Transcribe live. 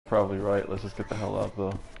probably right. Let's just get the hell out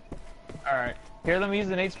though. Alright. Here, let me use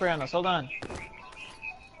the nade spray on us. Hold on.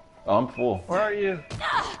 Oh, I'm full. Where are you?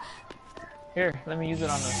 Here, let me use it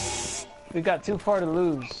on us. We got too far to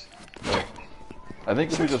lose. I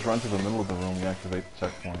think if we just run to the middle of the room, we activate the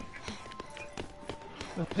checkpoint.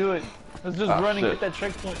 Let's do it. Let's just run and get that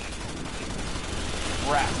checkpoint.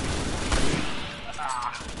 Crap.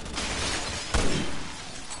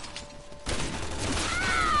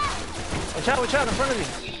 Watch out in front of you.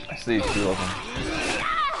 I see two of them.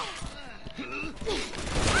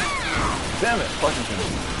 Damn it! Fucking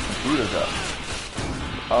computer's up.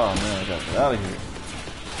 Oh man, I gotta get out of here.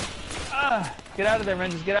 Get out of there,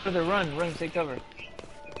 man. Just get out of there. Run, take cover.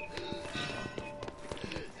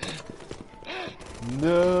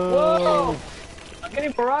 No! Whoa! I'm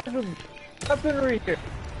getting barraged with weaponry here.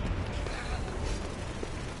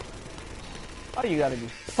 Oh, you gotta be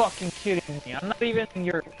fucking kidding me. I'm not even in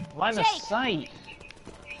your line of sight.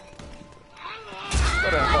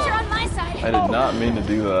 You're on my side. I did not mean to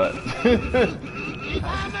do that.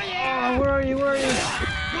 Oh, where are you?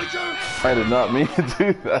 I did not mean to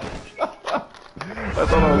do that. I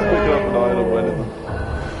thought I was picking up an item when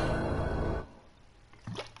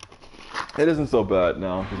it isn't so bad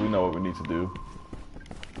now, because we know what we need to do.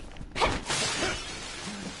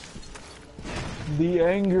 The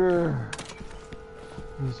anger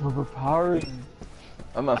is overpowering.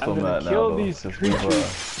 I'm not so mad now, kill though, these because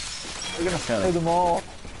creatures. We're gonna slay them all.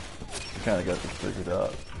 We kind of got this figured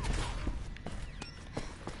out.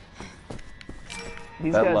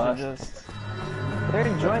 These guys are just... They're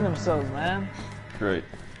enjoying themselves, man. Great.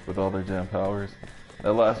 With all their damn powers.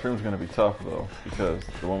 That last room's gonna be tough, though, because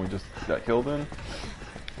the one we just got killed in.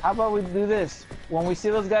 How about we do this? When we see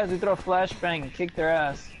those guys, we throw a flashbang and kick their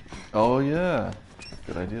ass. Oh, yeah.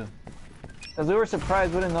 Good idea. Because we were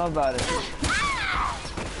surprised, we didn't know about it.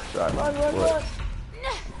 Shot Run.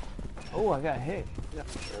 Oh, I got hit.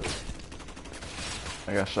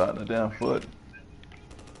 I got shot in the damn foot.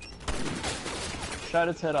 Shot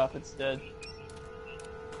its head off, it's dead.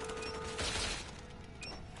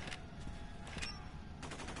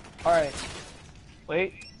 Alright.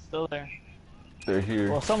 Wait, still there. They're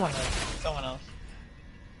here. Well, someone else.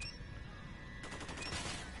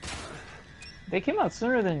 They came out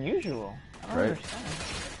sooner than usual. I don't understand.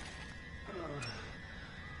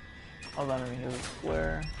 Hold on, let me hit the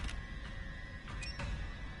square.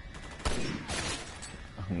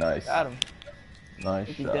 Nice. Got him. Nice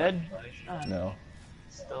Is shot. he dead? No.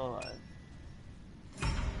 Still alive.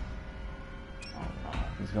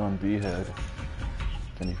 He's going B-head.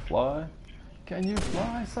 Can you fly? Can you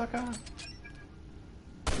fly, sucker?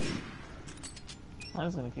 I'm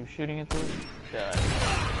just gonna keep shooting it through. Die.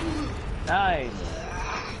 Nice.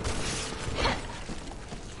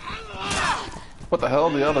 What the hell?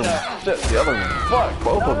 The other one. Shit, the other one. Fuck,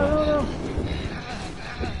 both of them. No.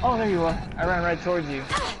 Oh, there you are. I ran right towards you.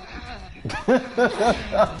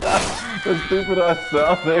 The stupid ass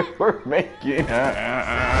sound they were making.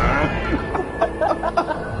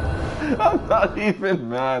 I'm not even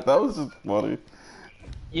mad. That was just funny.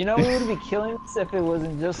 You know, we would be killing this if it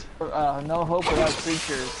wasn't just for no hope without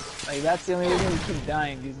creatures. Like, that's the only reason we keep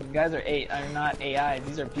dying. These guys are not AI.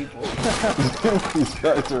 These are people. These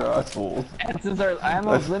guys are assholes. And since our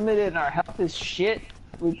ammo's limited and our health is shit,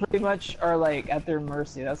 we pretty much are like at their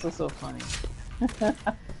mercy. That's what's so funny.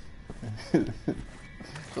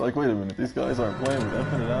 Like, wait a minute. These guys aren't playing with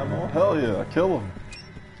infinite ammo? Hell yeah, kill them.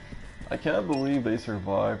 I can't believe they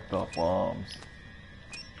survived the bombs.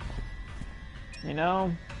 You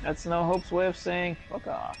know, that's No Hope's way of saying, fuck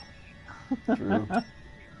off. True.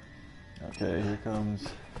 Okay, here comes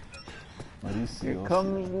Mauricio. Here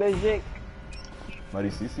comes Magic.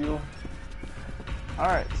 Mauricio?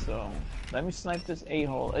 Alright, so let me snipe this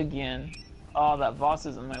a-hole again. Oh, that boss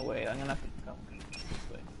is in my way. I'm gonna have to come this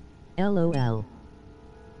way. LOL.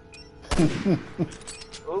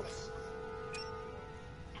 Oops.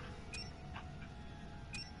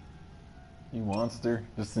 You monster.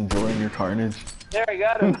 Just enjoying your carnage. There, I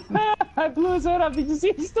got him. I blew his head off. Did you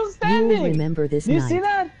see? He's still standing. You'll remember this Did you night. see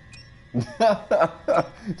that?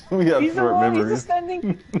 We have He's the short one. He's memories. still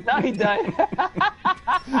standing. Now he died.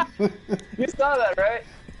 You saw that, right?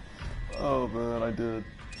 Oh man, I did.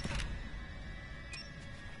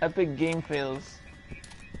 Epic game fails.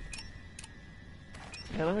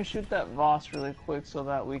 Yeah, let me shoot that Voss really quick so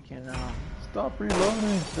that we can. Stop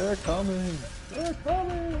reloading. They're coming. They're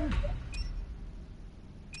coming.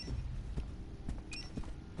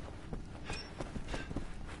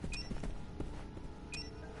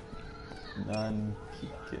 None.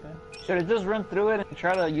 Should I just run through it and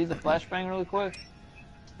try to use the flashbang really quick?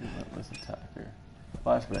 Relentless attacker.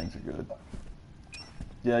 Flashbangs are good.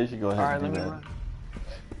 Yeah, you should go ahead Alright, and let do me that. run.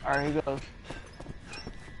 Alright, here goes.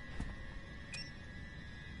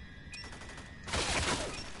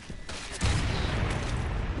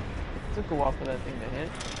 Took a while for that thing to hit.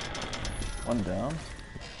 One down.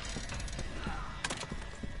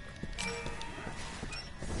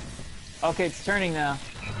 Okay, it's turning now.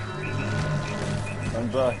 I'm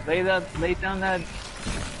back. Lay down that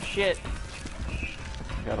shit.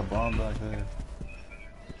 Got a bomb back there.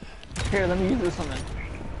 Here, let me use this one then.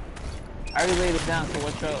 I already laid it down, so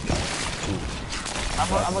watch out.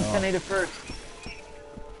 I'm a 10 first.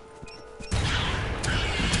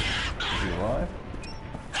 You alive?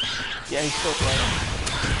 Yeah, he's still fighting.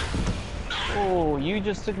 Oh, you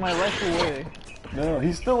just took my life away. No,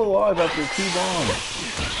 he's still alive after 2 bombs.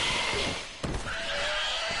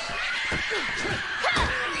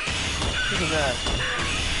 Look at that.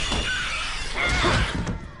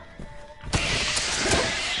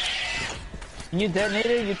 You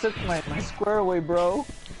detonated? You took my square away, bro.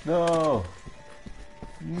 No.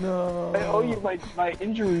 No. I owe you my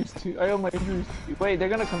injuries too. I owe my injuries to you. Wait, they're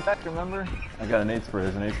gonna come back, remember? I got an 8 spray.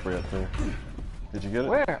 There's an 8 spray up there. Did you get it?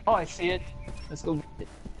 Where? Oh, I see it. Let's go get it.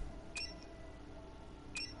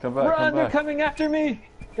 Come back, Run, come they're back. coming after me!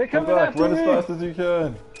 They're Come coming back, after run me! as fast as you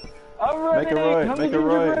can. I'm running! Make a right, I'm make the a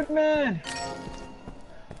right. gingerbread man!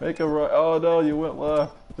 Make a right. Oh no, you went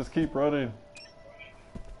left. Just keep running.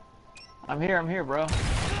 I'm here, bro.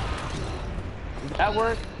 Did that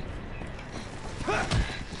work?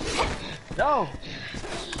 No!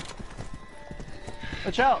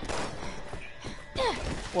 Watch out!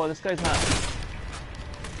 Whoa, this guy's not.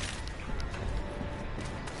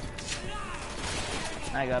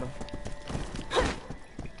 I got him.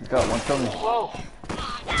 He's got one coming. Whoa!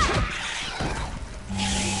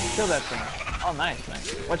 Kill that thing. Oh, nice,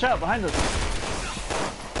 nice. Watch out, behind us.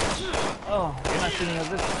 Oh, you're not shooting at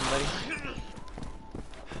this one, buddy.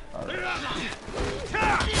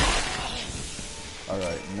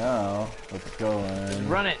 Alright, now let's go and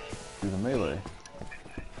Run it. do the melee.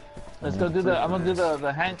 Let's go do the. I'm gonna do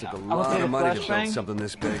the hang. Took a I'm lot gonna do of the money to build flashbang. something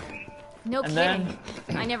this big. No And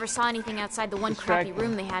kidding. I never saw anything outside the one Distract crappy them.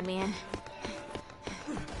 room they had me in.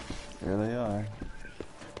 Here they are.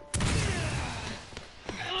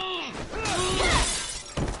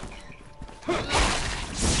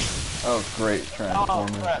 Oh great, Oh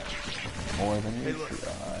Transformers. crap! More than Hey, you look,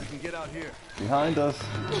 try. you can get out here. Behind us,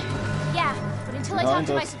 Yeah, but until I talk Behind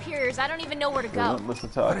to my us. superiors, I don't even know where to go. relentless Why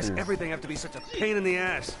attackers. does everything have to be such a pain in the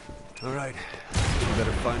ass? All right, we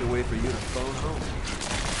better find a way for you to phone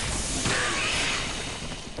home.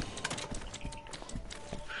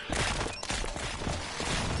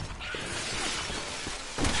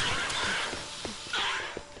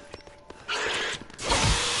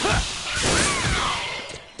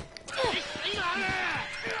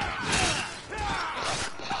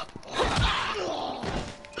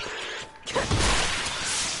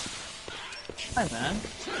 Hi, man.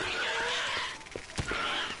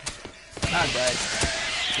 Not died.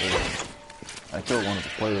 I killed one of the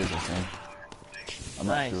players, I think. I'm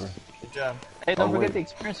Nice. not sure. Good job. Hey, don't Oh, forget wait. the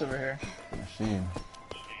experience over here. Machine.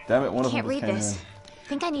 Damn it, one of them Can't just read came this. in.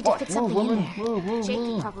 Think I need to What? fit Move, something in woman. there. Move, move, Jake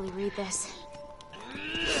move. could probably read this.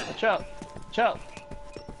 Watch out! Watch out!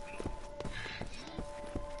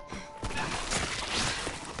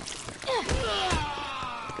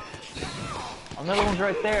 Another one's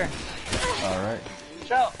right there. Alright.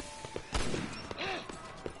 Watch out!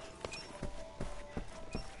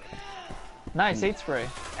 Nice, 8 spray.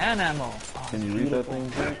 And ammo. Oh, Can you read that thing,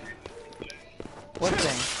 Jake? what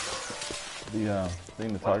thing? The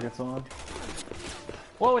thing the target's on?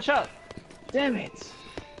 Whoa, watch out! Damn it!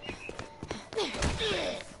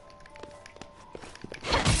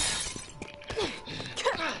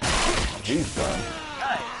 He's done.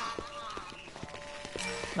 Nice.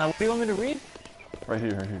 Now, what do you want me to read? Right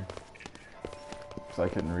here, right here. Because I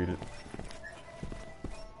couldn't read it.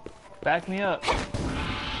 Back me up.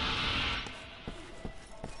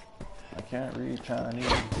 I can't read Chinese.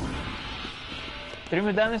 3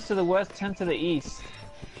 medallions to the west, 10 to the east.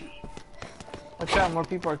 Watch out, more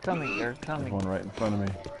people are coming. They're There's coming. one right in front of me.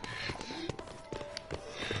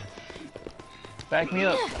 Back me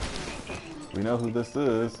up. We know who this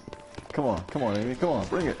is. Come on, Amy, come on,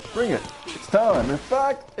 bring it, bring it. It's time. In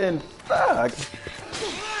fact.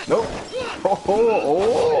 Nope.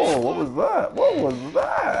 Oh, what was that? What was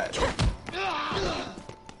that?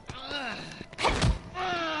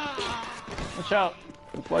 Watch out.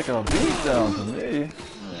 Looks like a beatdown to me.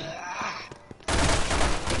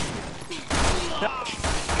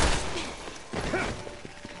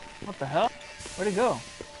 What the hell? Where'd he go?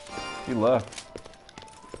 He left.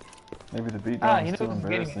 Maybe the beatdown Ah, is he too knows he's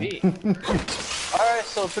getting embarrassing. beat. Alright,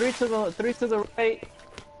 so 3 to the right,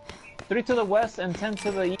 3 to the west, and 10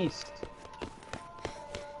 to the east.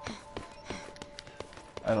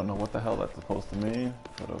 I don't know what the hell that's supposed to mean,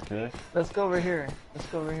 but okay. Let's go over here. Let's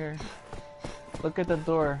go over here. Look at the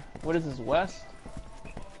door. What is this, west?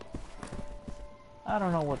 I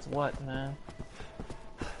don't know what's what, man.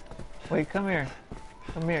 Wait, come here.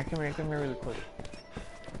 Come here really quick.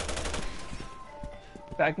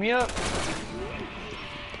 Back me up.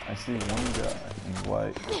 I see one guy in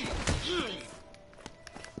white.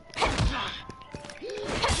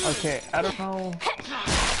 Okay, I don't know.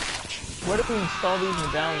 Where do we install these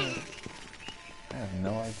medallions? I have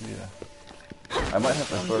no idea. I might have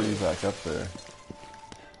to throw you back up there.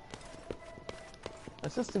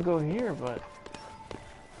 It's just to go here, but...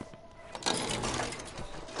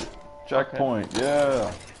 Checkpoint,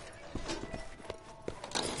 yeah!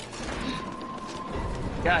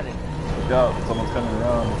 Got it. Look out, someone's coming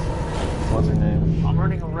around. What's her name? I'm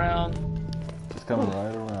running around. She's coming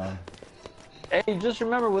right around. Hey, just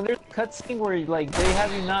remember, when there's a cutscene where like they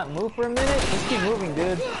have you not move for a minute, just keep moving,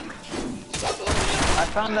 dude. I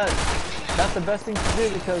found that that's the best thing to do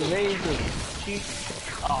because they just keep...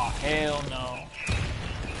 Oh, hell no.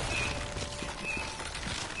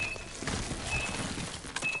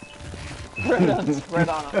 Right on him.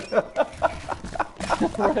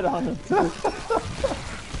 Right on him, too.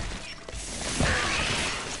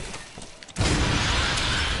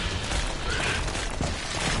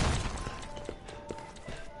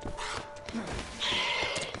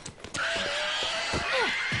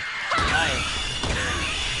 Nice.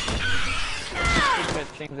 Keep that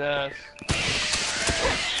thing's ass.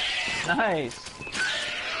 Nice.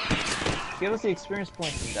 Give us the experience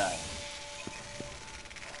points and die.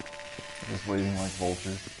 Just waiting like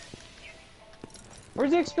vultures.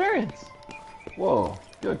 Where's the experience? Whoa,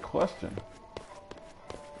 good question.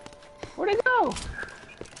 Where'd it go?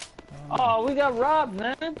 Oh, we got robbed,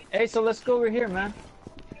 man. Hey, so let's go over here, man.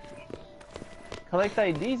 Collect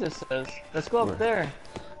IDs, it says. Let's go Where? up there.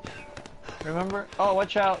 Remember? Oh,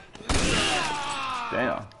 watch out.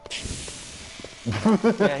 Damn.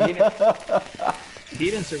 Yeah, he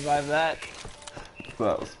didn't survive that.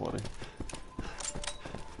 That was funny.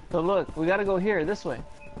 So look, we gotta go here, this way.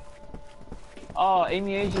 Oh,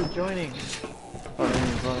 Amy Age is joining. Oh,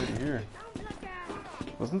 Amy's already here.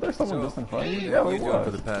 Wasn't there someone just in front of you? Yeah, What there you doing was.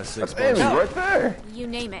 for the past 6 That's Amy months? right there. You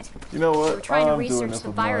name it. You know what? We're trying to I'm doing research this the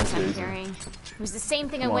with my virus I'm taser. carrying. It was the same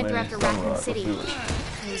thing I Come went on, through Amy, after Sunrise, Raccoon let's City. do it.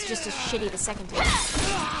 It was just as shitty the second time.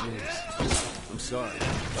 I'm sorry.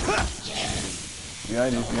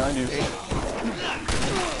 Behind you, behind you.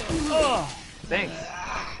 Oh, thanks.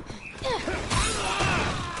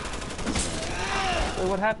 Wait,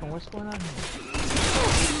 what happened? What's going on here?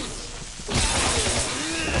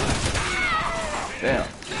 Damn.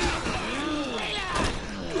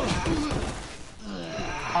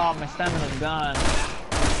 Oh, my stamina's gone.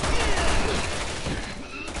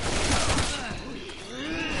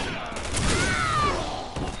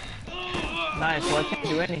 Nice, well I can't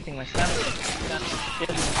do anything, my stamina's gone.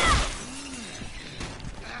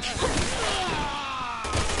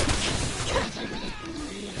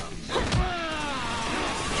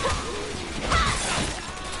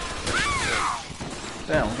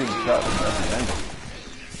 Damn, I'm getting shot from every angle.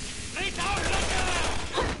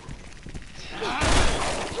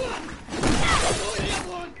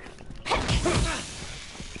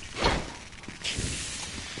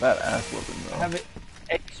 That ass whooping though. Have it.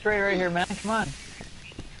 Hey, straight right here, man. Come on.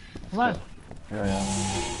 Come on. Here I am.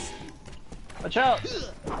 Watch out.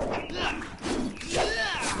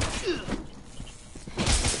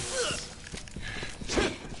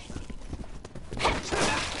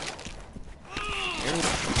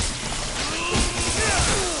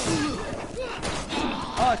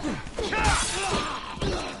 Oh, dude.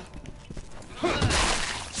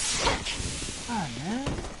 Come on, man.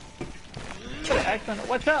 Gotta act on it.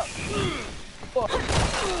 Watch out. Oh.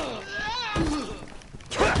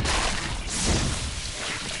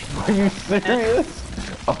 Are you serious?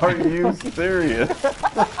 Are you serious?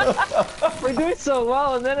 We're doing so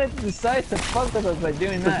well, and then it decides to fuck with us by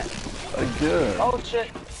doing that. Again. Oh shit!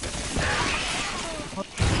 I'm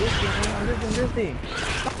dizzy.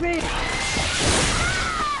 Fuck me!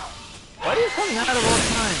 Why do you come out of all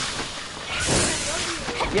time?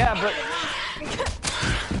 Yeah, but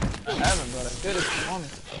I haven't, but I could if you want me.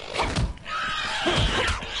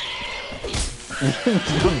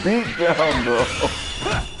 The beat down though.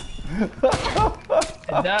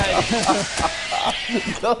 I died.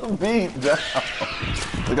 The beat down.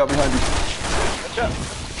 Look out behind you. Watch out.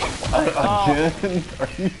 Again? Are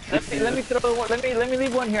you Let me throw one. Let me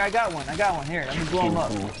leave one here. I got one here. Let me blow him up.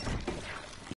 cool.